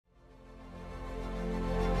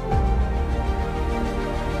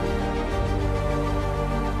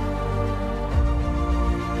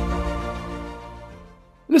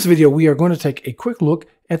In this video, we are going to take a quick look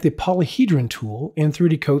at the Polyhedron tool in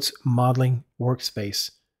 3D Coat's modeling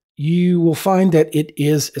workspace. You will find that it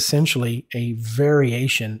is essentially a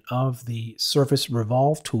variation of the Surface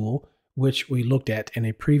Revolve tool, which we looked at in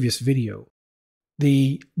a previous video.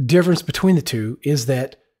 The difference between the two is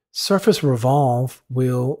that Surface Revolve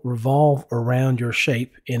will revolve around your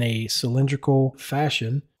shape in a cylindrical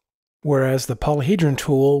fashion, whereas the Polyhedron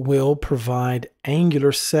tool will provide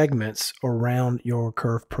angular segments around your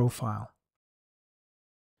curve profile.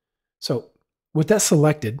 So with that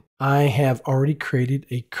selected, I have already created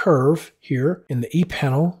a curve here in the E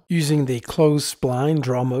panel using the closed spline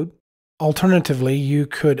draw mode. Alternatively, you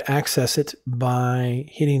could access it by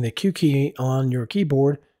hitting the Q key on your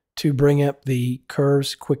keyboard to bring up the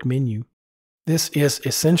Curves quick menu. This is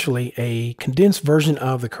essentially a condensed version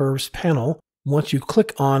of the Curves panel. Once you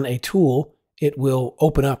click on a tool, it will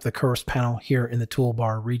open up the Curves panel here in the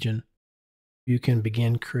toolbar region. You can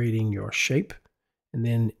begin creating your shape, and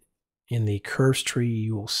then in the curves tree,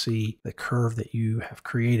 you will see the curve that you have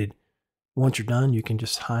created. Once you're done, you can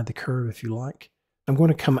just hide the curve if you like. I'm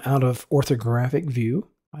going to come out of orthographic view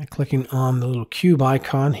by clicking on the little cube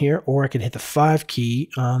icon here, or I could hit the 5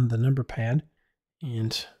 key on the number pad,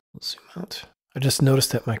 and let's zoom out. I just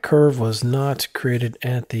noticed that my curve was not created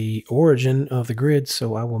at the origin of the grid,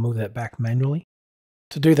 so I will move that back manually.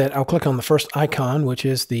 To do that, I'll click on the first icon, which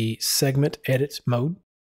is the segment edit mode.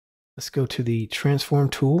 Let's go to the transform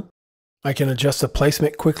tool. I can adjust the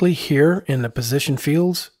placement quickly here in the position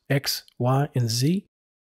fields, X, Y, and Z.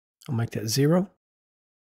 I'll make that 0.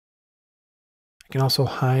 I can also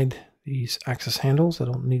hide these axis handles. I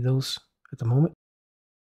don't need those at the moment.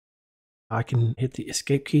 I can hit the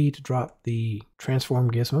escape key to drop the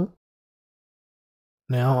transform gizmo.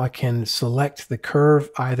 Now I can select the curve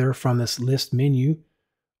either from this list menu,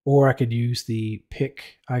 or I could use the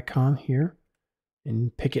pick icon here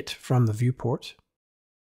and pick it from the viewport.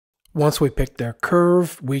 Once we pick their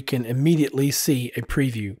curve, we can immediately see a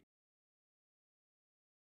preview.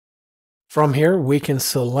 From here, we can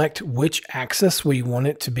select which axis we want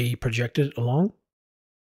it to be projected along.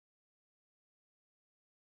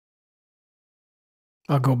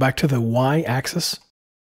 I'll go back to the Y axis,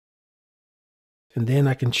 and then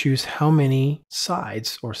I can choose how many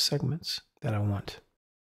sides or segments that I want.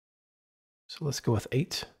 So let's go with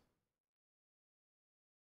 8.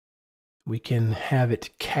 We can have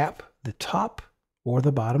it cap the top or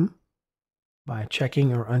the bottom by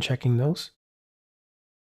checking or unchecking those.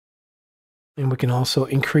 And we can also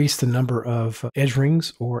increase the number of edge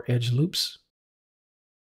rings or edge loops.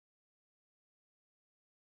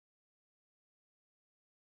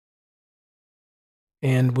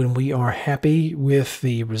 And when we are happy with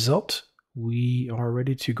the result, we are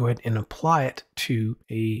ready to go ahead and apply it to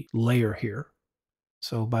a layer here.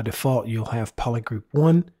 So by default, you'll have polygroup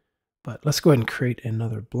 1, but let's go ahead and create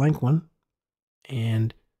another blank one.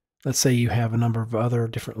 And let's say you have a number of other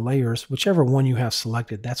different layers. Whichever one you have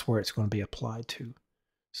selected, that's where it's going to be applied to.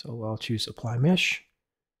 So I'll choose Apply Mesh,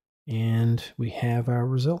 and we have our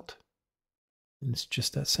result. And it's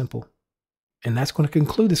just that simple. And that's going to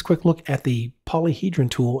conclude this quick look at the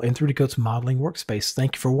Polyhedron tool in 3D Coat's modeling workspace.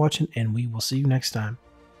 Thank you for watching, and we will see you next time.